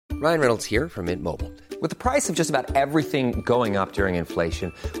Ryan Reynolds here from Mint Mobile. With the price of just about everything going up during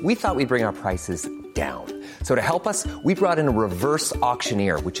inflation, we thought we'd bring our prices down. So to help us, we brought in a reverse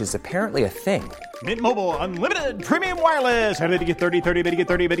auctioneer, which is apparently a thing. Mint Mobile Unlimited Premium Wireless. How to get 30, 30, bit to get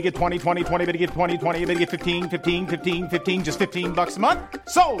 30, bit to get 20, 20, 20, bit to get 20, 20, bit to get 15, 15, 15, 15, just $15 a month?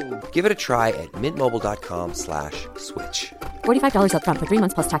 Sold! Give it a try at mintmobile.com/switch. $45 up front for 3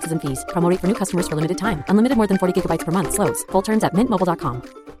 months plus taxes and fees. Promo rate for new customers for limited time. Unlimited more than 40 gigabytes per month. Slows full terms at mintmobile.com.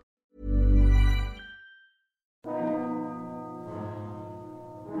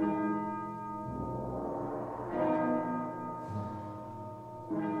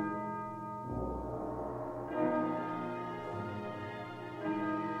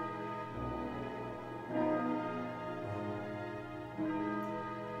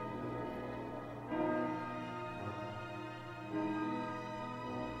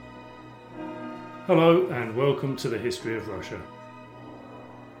 Hello and welcome to the History of Russia.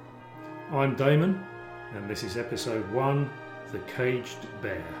 I'm Damon and this is episode 1, The Caged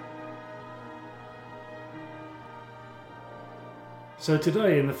Bear. So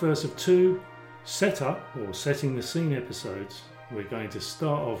today, in the first of 2 setup or setting the scene episodes, we're going to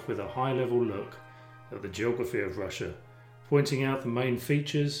start off with a high-level look at the geography of Russia, pointing out the main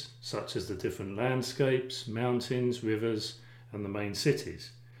features such as the different landscapes, mountains, rivers and the main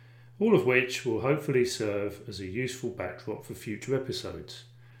cities, all of which will hopefully serve as a useful backdrop for future episodes.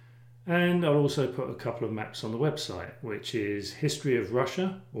 And I'll also put a couple of maps on the website, which is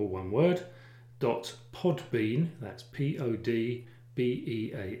historyofrussia, all one word, .podbean, that's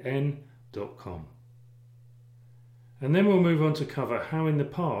podbean.com. And then we'll move on to cover how in the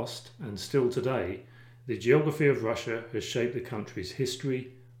past, and still today, the geography of Russia has shaped the country's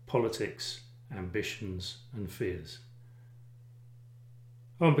history, politics, ambitions and fears.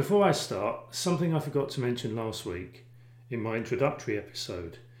 Oh, and before I start, something I forgot to mention last week in my introductory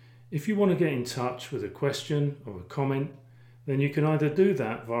episode. If you want to get in touch with a question or a comment, then you can either do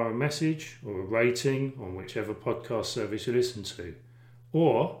that via a message or a rating on whichever podcast service you listen to,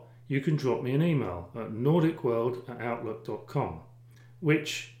 or you can drop me an email at nordicworld@outlook.com,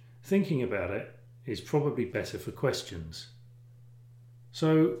 which, thinking about it, is probably better for questions.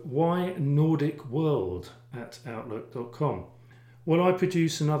 So why nordicworld@outlook.com? Well, I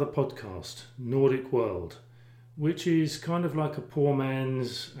produce another podcast, Nordic World, which is kind of like a poor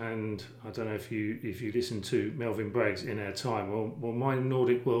man's, and I don't know if you listen to Melvin Bragg's In Our Time, well my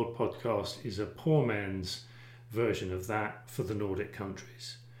Nordic World podcast is a poor man's version of that for the Nordic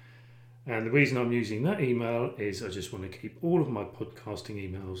countries. And the reason I'm using that email is I just want to keep all of my podcasting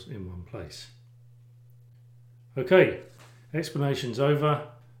emails in one place. Okay, explanations over,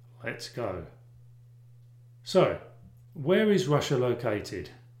 let's go. So, where is Russia located?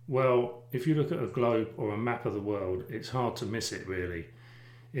 Well, if you look at a globe or a map of the world, it's hard to miss it really.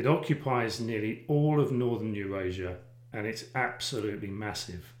 It occupies nearly all of northern Eurasia and it's absolutely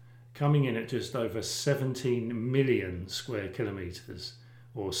massive, coming in at just over 17 million square kilometres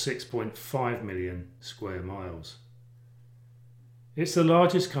or 6.5 million square miles. It's the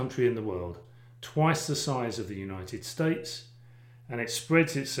largest country in the world, twice the size of the United States, and it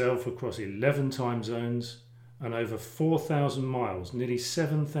spreads itself across 11 time zones and over 4,000 miles, nearly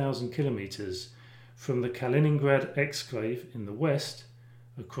 7,000 kilometres, from the Kaliningrad exclave in the west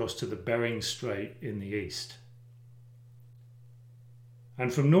across to the Bering Strait in the east.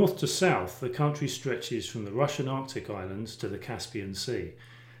 And from north to south, the country stretches from the Russian Arctic Islands to the Caspian Sea,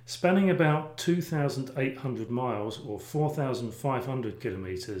 spanning about 2,800 miles or 4,500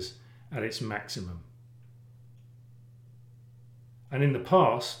 kilometres at its maximum. And in the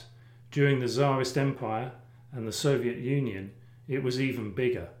past, during the Tsarist Empire and the Soviet Union, it was even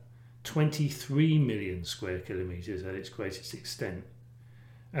bigger, 23 million square kilometres at its greatest extent,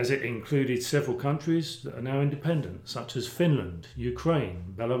 as it included several countries that are now independent, such as Finland,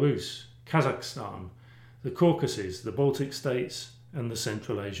 Ukraine, Belarus, Kazakhstan, the Caucasus, the Baltic states, and the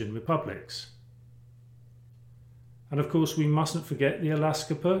Central Asian republics. And of course, we mustn't forget the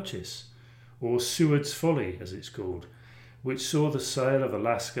Alaska Purchase, or Seward's Folly as it's called, which saw the sale of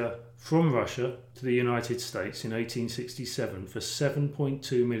Alaska from Russia to the United States in 1867 for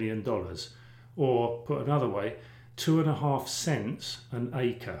 $7.2 million, or, put another way, 2.5 cents an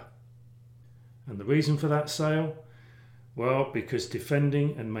acre. And the reason for that sale? Well, because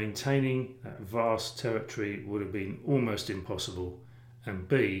defending and maintaining that vast territory would have been almost impossible, and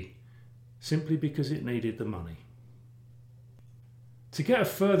B, simply because it needed the money. To get a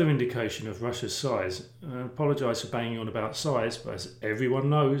further indication of Russia's size, I apologise for banging on about size, but as everyone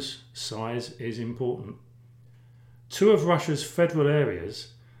knows, size is important. 2 of Russia's federal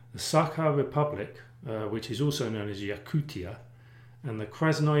areas, the Sakha Republic, which is also known as Yakutia, and the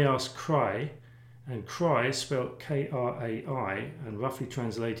Krasnoyarsk Krai, and Krai spelled Krai and roughly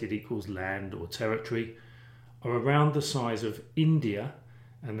translated equals land or territory, are around the size of India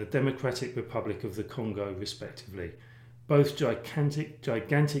and the Democratic Republic of the Congo respectively, both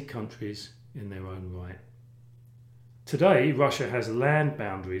gigantic countries in their own right. Today, Russia has land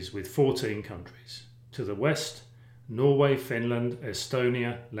boundaries with 14 countries. To the west, Norway, Finland,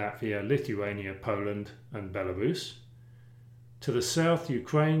 Estonia, Latvia, Lithuania, Poland and Belarus. To the south,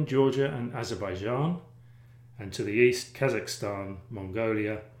 Ukraine, Georgia and Azerbaijan. And to the east, Kazakhstan,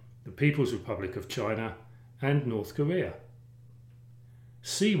 Mongolia, the People's Republic of China and North Korea.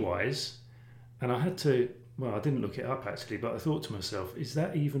 Sea-wise, and I didn't look it up actually, but I thought to myself, is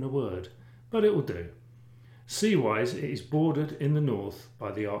that even a word? But it will do. Sea-wise, it is bordered in the north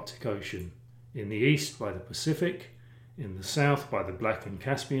by the Arctic Ocean, in the east by the Pacific, in the south by the Black and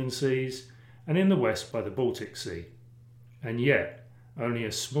Caspian Seas, and in the west by the Baltic Sea. And yet, only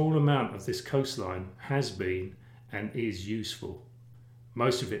a small amount of this coastline has been and is useful,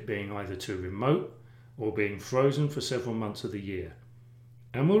 most of it being either too remote or being frozen for several months of the year.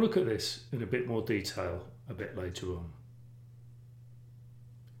 And we'll look at this in a bit more detail a bit later on.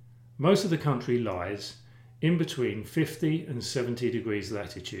 Most of the country lies in between 50 and 70 degrees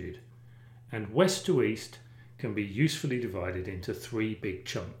latitude, and west to east can be usefully divided into three big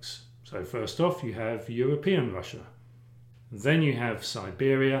chunks. So first off, you have European Russia, then you have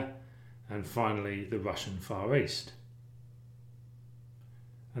Siberia, and finally the Russian Far East.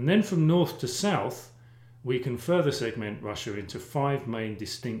 And then from north to south, we can further segment Russia into 5 main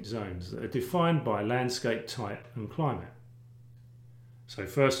distinct zones that are defined by landscape type and climate. So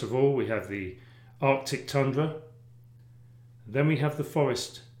first of all, we have the Arctic tundra, then we have the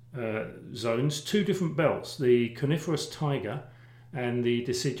forest zones, 2 different belts, the coniferous taiga and the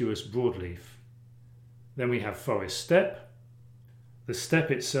deciduous broadleaf. Then we have forest steppe, the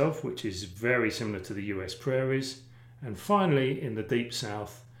steppe itself, which is very similar to the US prairies, and finally in the deep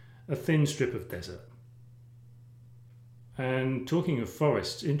south, a thin strip of desert. And talking of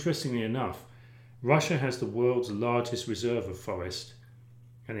forests, interestingly enough, Russia has the world's largest reserve of forest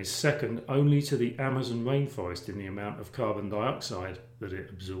and is second only to the Amazon rainforest in the amount of carbon dioxide that it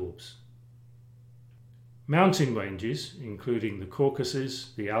absorbs. Mountain ranges, including the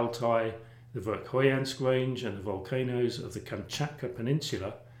Caucasus, the Altai, the Verkhoyansk range and the volcanoes of the Kamchatka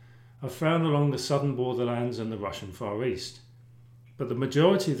Peninsula, are found along the southern borderlands and the Russian Far East. But the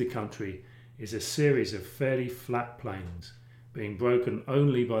majority of the country is a series of fairly flat plains, being broken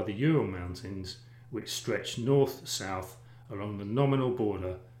only by the Ural Mountains, which stretch north-south along the nominal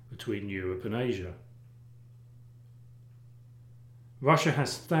border between Europe and Asia. Russia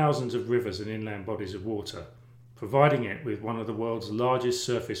has thousands of rivers and inland bodies of water, providing it with one of the world's largest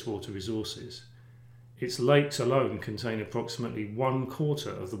surface water resources. Its lakes alone contain approximately 1/4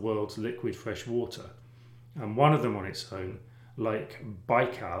 of the world's liquid fresh water, and one of them on its own, Lake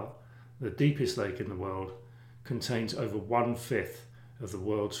Baikal, the deepest lake in the world, contains over 1/5 of the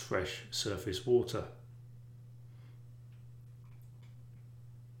world's fresh surface water.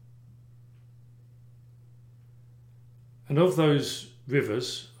 And of those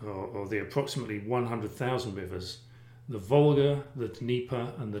rivers, or the approximately 100,000 rivers, the Volga, the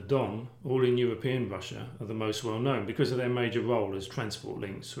Dnieper and the Don, all in European Russia, are the most well known because of their major role as transport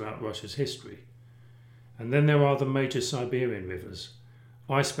links throughout Russia's history. And then there are the major Siberian rivers,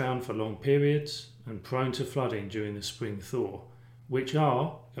 icebound for long periods and prone to flooding during the spring thaw, which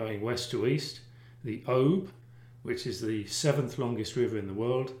are, going west to east, the Ob, which is the 7th longest river in the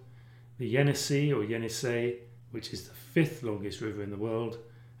world, the Yenisei or Yenisei, which is the 5th longest river in the world,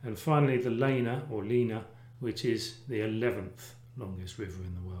 and finally the Lena or Lena, which is the 11th longest river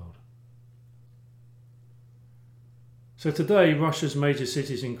in the world. So today Russia's major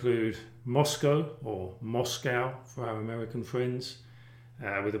cities include Moscow, or Moscow for our American friends,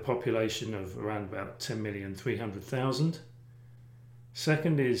 with a population of around about 10,300,000.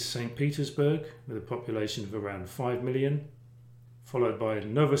 Second is St. Petersburg, with a population of around 5 million, followed by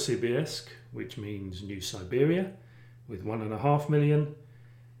Novosibirsk, which means New Siberia, with 1.5 million,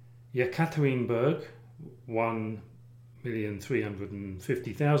 Yekaterinburg,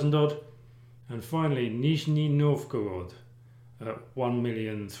 1,350,000 odd, and finally Nizhny Novgorod,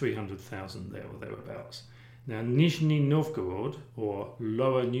 1,300,000 there or thereabouts. Now Nizhny Novgorod, or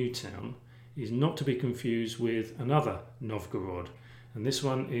Lower Newtown, is not to be confused with another Novgorod, and this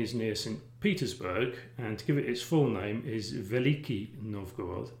one is near St. Petersburg, and to give it its full name is Veliki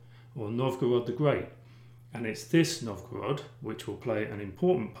Novgorod, or Novgorod the Great. And it's this Novgorod which will play an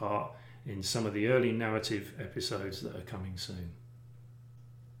important part in some of the early narrative episodes that are coming soon.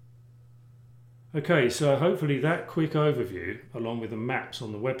 Okay, so hopefully that quick overview, along with the maps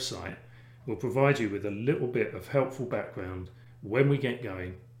on the website, will provide you with a little bit of helpful background when we get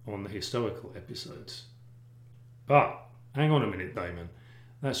going on the historical episodes. But hang on a minute, Damon.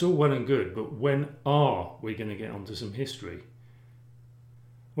 That's all well and good, but when are we going to get onto some history?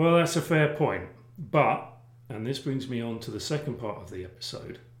 Well, that's a fair point, but, and this brings me on to the second part of the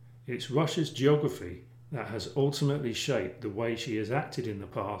episode, it's Russia's geography that has ultimately shaped the way she has acted in the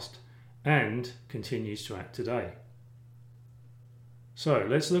past and continues to act today. So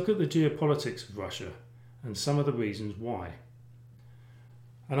let's look at the geopolitics of Russia and some of the reasons why.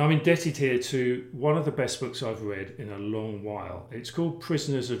 And I'm indebted here to one of the best books I've read in a long while. It's called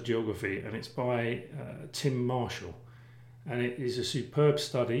Prisoners of Geography, and it's by Tim Marshall. And it is a superb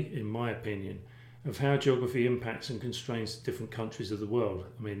study, in my opinion, of how geography impacts and constrains different countries of the world.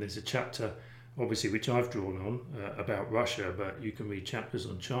 I mean, there's a chapter, obviously, which I've drawn on about Russia, but you can read chapters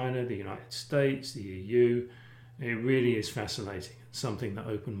on China, the United States, the EU. It really is fascinating. It's something that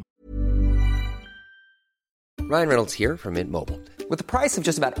opened. Ryan Reynolds here from Mint Mobile. With the price of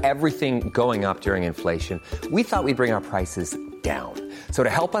just about everything going up during inflation, we thought we'd bring our prices down. So to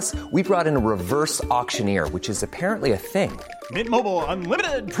help us, we brought in a reverse auctioneer, which is apparently a thing. Mint Mobile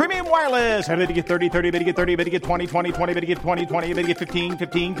Unlimited Premium Wireless. How to get 30, 30, bit to get 30, bit to get 20, 20, 20, bit to get 20, 20, bit to get 15,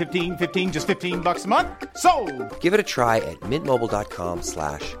 15, 15, 15, just $15 a month? Sold! Give it a try at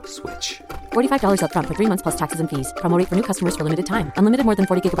mintmobile.com/switch. $45 up front for 3 months plus taxes and fees. Promo rate for new customers for limited time. Unlimited more than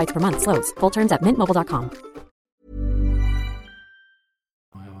 40 gigabytes per month. Slows full terms at mintmobile.com.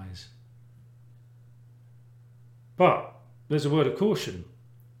 My eyes. But there's a word of caution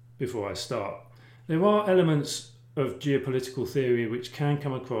before I start. There are elements of geopolitical theory which can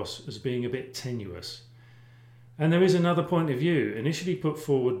come across as being a bit tenuous. And there is another point of view, initially put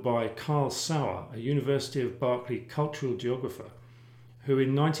forward by Carl Sauer, a University of Berkeley cultural geographer, who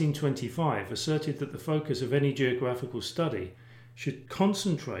in 1925 asserted that the focus of any geographical study should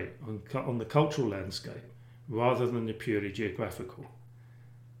concentrate on the cultural landscape rather than the purely geographical.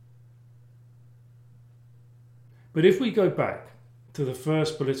 But if we go back to the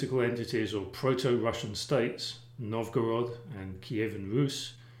first political entities or proto-Russian states, Novgorod and Kievan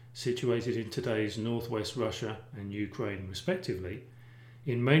Rus, situated in today's northwest Russia and Ukraine respectively,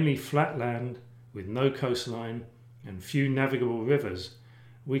 in mainly flat land with no coastline and few navigable rivers,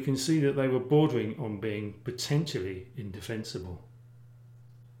 we can see that they were bordering on being potentially indefensible.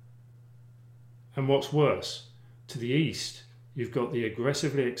 And what's worse, to the east you've got the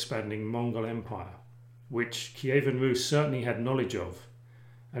aggressively expanding Mongol Empire, which Kievan Rus certainly had knowledge of.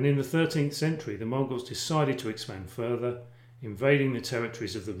 And in the 13th century, the Mongols decided to expand further, invading the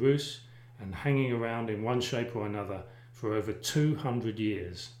territories of the Rus and hanging around in one shape or another for over 200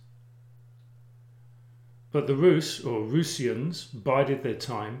 years. But the Rus, or Rusians, bided their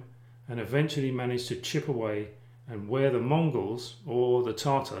time and eventually managed to chip away and wear the Mongols, or the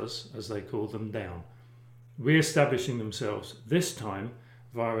Tatars as they called them, down, re-establishing themselves this time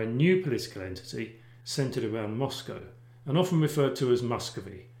via a new political entity centred around Moscow, and often referred to as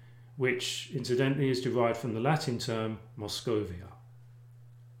Muscovy, which incidentally is derived from the Latin term Moscovia.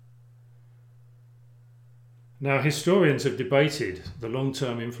 Now, historians have debated the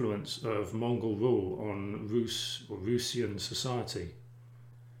long-term influence of Mongol rule on Rus or Rusian society,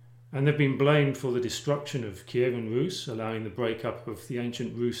 and they've been blamed for the destruction of Kievan Rus, allowing the breakup of the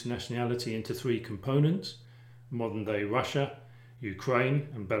ancient Rus nationality into three components: modern-day Russia, Ukraine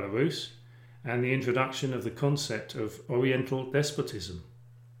and Belarus, and the introduction of the concept of Oriental despotism.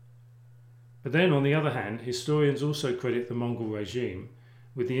 But then, on the other hand, historians also credit the Mongol regime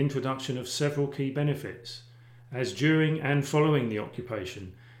with the introduction of several key benefits, as during and following the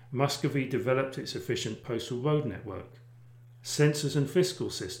occupation, Muscovy developed its efficient postal road network, censors and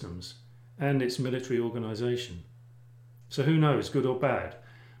fiscal systems, and its military organisation. So who knows, good or bad,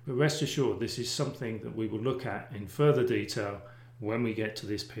 but rest assured this is something that we will look at in further detail when we get to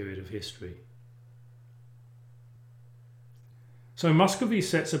this period of history. So Muscovy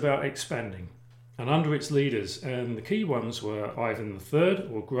sets about expanding, and under its leaders, and the key ones were Ivan III,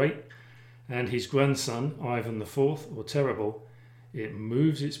 or Great, and his grandson Ivan IV, or Terrible, it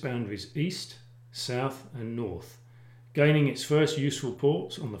moves its boundaries east, south and north, gaining its first useful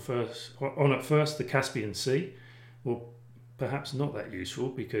ports on at first the Caspian Sea, or perhaps not that useful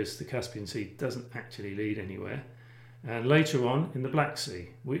because the Caspian Sea doesn't actually lead anywhere, and later on in the Black Sea,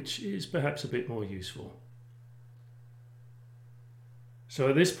 which is perhaps a bit more useful. So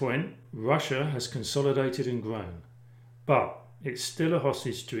at this point, Russia has consolidated and grown, but it's still a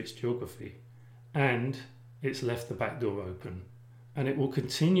hostage to its geography, and it's left the back door open, and it will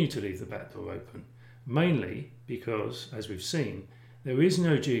continue to leave the back door open, mainly because, as we've seen, there is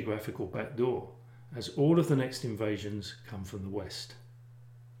no geographical back door, as all of the next invasions come from the west.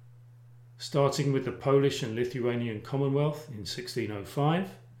 Starting with the Polish and Lithuanian Commonwealth in 1605,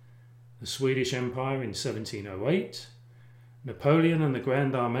 the Swedish Empire in 1708, Napoleon and the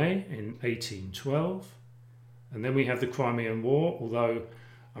Grande Armée in 1812, and then we have the Crimean War, although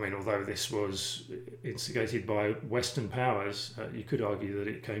this was instigated by Western powers, you could argue that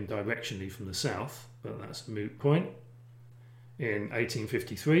it came directionally from the south, but that's a moot point, in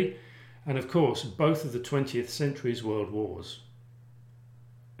 1853, and of course both of the 20th century's world wars.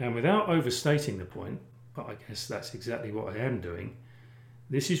 And without overstating the point, but I guess that's exactly what I am doing,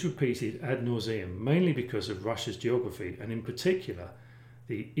 this is repeated ad nauseum, mainly because of Russia's geography, and in particular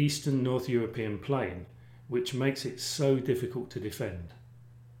the eastern North European plain, which makes it so difficult to defend.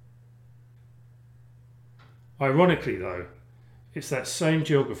 Ironically though, it's that same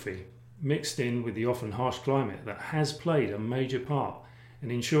geography mixed in with the often harsh climate that has played a major part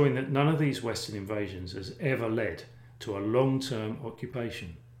in ensuring that none of these Western invasions has ever led to a long-term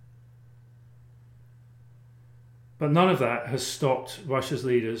occupation. But none of that has stopped Russia's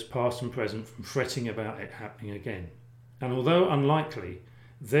leaders, past and present, from fretting about it happening again. And although unlikely,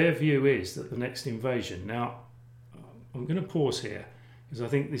 their view is that the next invasion... Now, I'm going to pause here, because I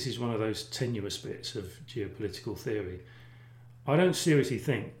think this is one of those tenuous bits of geopolitical theory. I don't seriously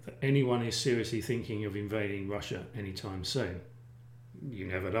think that anyone is seriously thinking of invading Russia anytime soon. You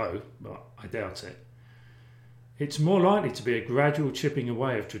never know, but I doubt it. It's more likely to be a gradual chipping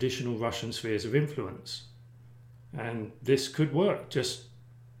away of traditional Russian spheres of influence. And this could work, just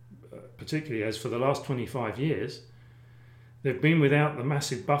particularly as for the last 25 years, they've been without the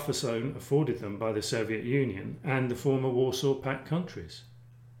massive buffer zone afforded them by the Soviet Union and the former Warsaw Pact countries.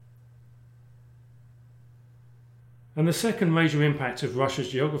 And the second major impact of Russia's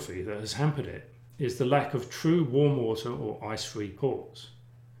geography that has hampered it is the lack of true warm water or ice-free ports.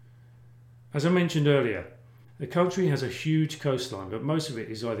 As I mentioned earlier, the country has a huge coastline, but most of it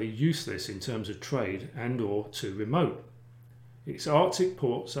is either useless in terms of trade and or too remote. Its Arctic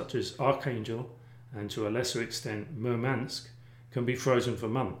ports such as Archangel and to a lesser extent Murmansk can be frozen for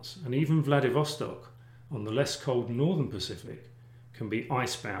months, and even Vladivostok on the less cold northern Pacific can be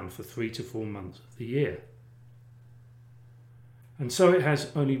icebound for 3 to 4 months of the year. And so it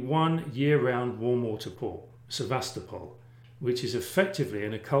has only one year-round warm water port, Sevastopol, which is effectively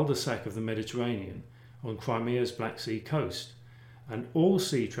in a cul-de-sac of the Mediterranean on Crimea's Black Sea coast, and all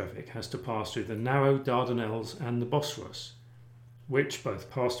sea traffic has to pass through the narrow Dardanelles and the Bosphorus, which,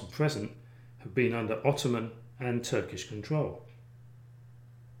 both past and present, have been under Ottoman and Turkish control.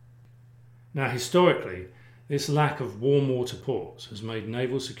 Now, historically, this lack of warm water ports has made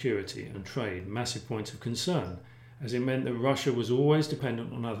naval security and trade massive points of concern, as it meant that Russia was always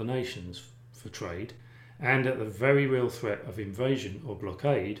dependent on other nations for trade and at the very real threat of invasion or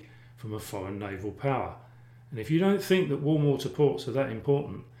blockade from a foreign naval power. And if you don't think that warm water ports are that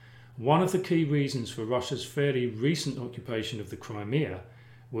important, one of the key reasons for Russia's fairly recent occupation of the Crimea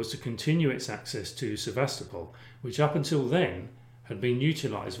was to continue its access to Sevastopol, which up until then had been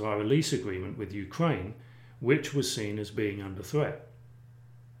utilised via a lease agreement with Ukraine, which was seen as being under threat.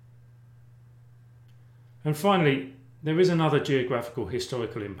 And finally, there is another geographical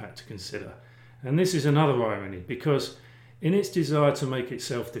historical impact to consider, and this is another irony, because in its desire to make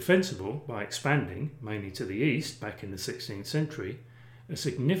itself defensible by expanding, mainly to the east back in the 16th century, a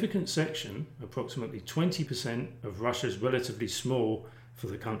significant section, approximately 20% of Russia's relatively small for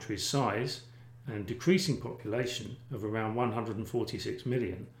the country's size and decreasing population of around 146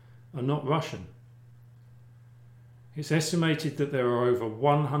 million, are not Russian. It's estimated that there are over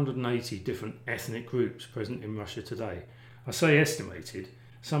 180 different ethnic groups present in Russia today. I say estimated,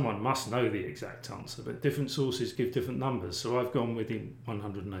 someone must know the exact answer, but different sources give different numbers, so I've gone with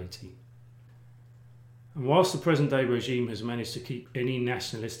 180. And whilst the present-day regime has managed to keep any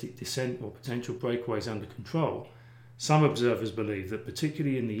nationalistic dissent or potential breakaways under control, some observers believe that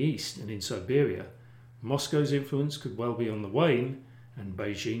particularly in the east and in Siberia, Moscow's influence could well be on the wane and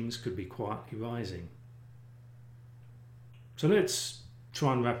Beijing's could be quietly rising. So let's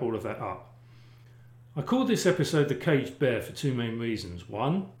try and wrap all of that up. I called this episode The Caged Bear for two main reasons.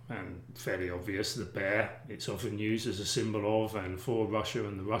 One, and fairly obvious, the bear. It's often used as a symbol of and for Russia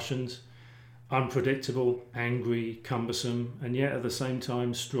and the Russians. Unpredictable, angry, cumbersome, and yet at the same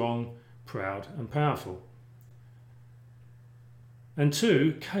time strong, proud and powerful. And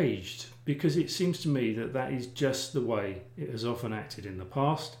two, caged, because it seems to me that that is just the way it has often acted in the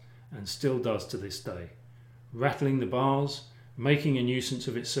past and still does to this day. Rattling the bars, making a nuisance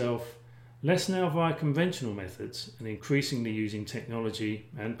of itself, less now via conventional methods and increasingly using technology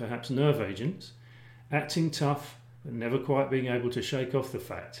and perhaps nerve agents, acting tough but never quite being able to shake off the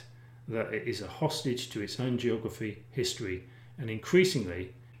fact that it is a hostage to its own geography, history, and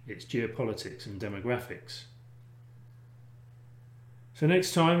increasingly its geopolitics and demographics. So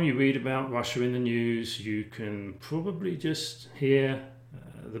next time you read about Russia in the news, you can probably just hear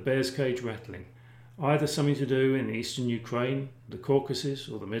the bear's cage rattling. Either something to do in eastern Ukraine, the Caucasus,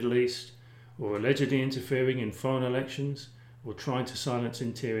 or the Middle East, or allegedly interfering in foreign elections, or trying to silence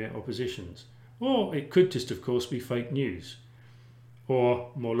interior oppositions. Or it could just, of course, be fake news.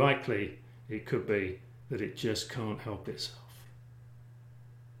 Or, more likely, it could be that it just can't help itself.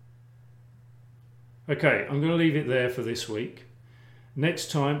 Okay, I'm going to leave it there for this week.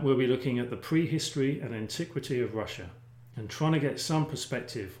 Next time we'll be looking at the prehistory and antiquity of Russia and trying to get some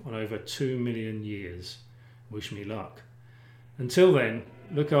perspective on over 2 million years. Wish me luck. Until then,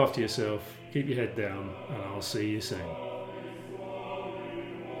 look after yourself, keep your head down, and I'll see you soon.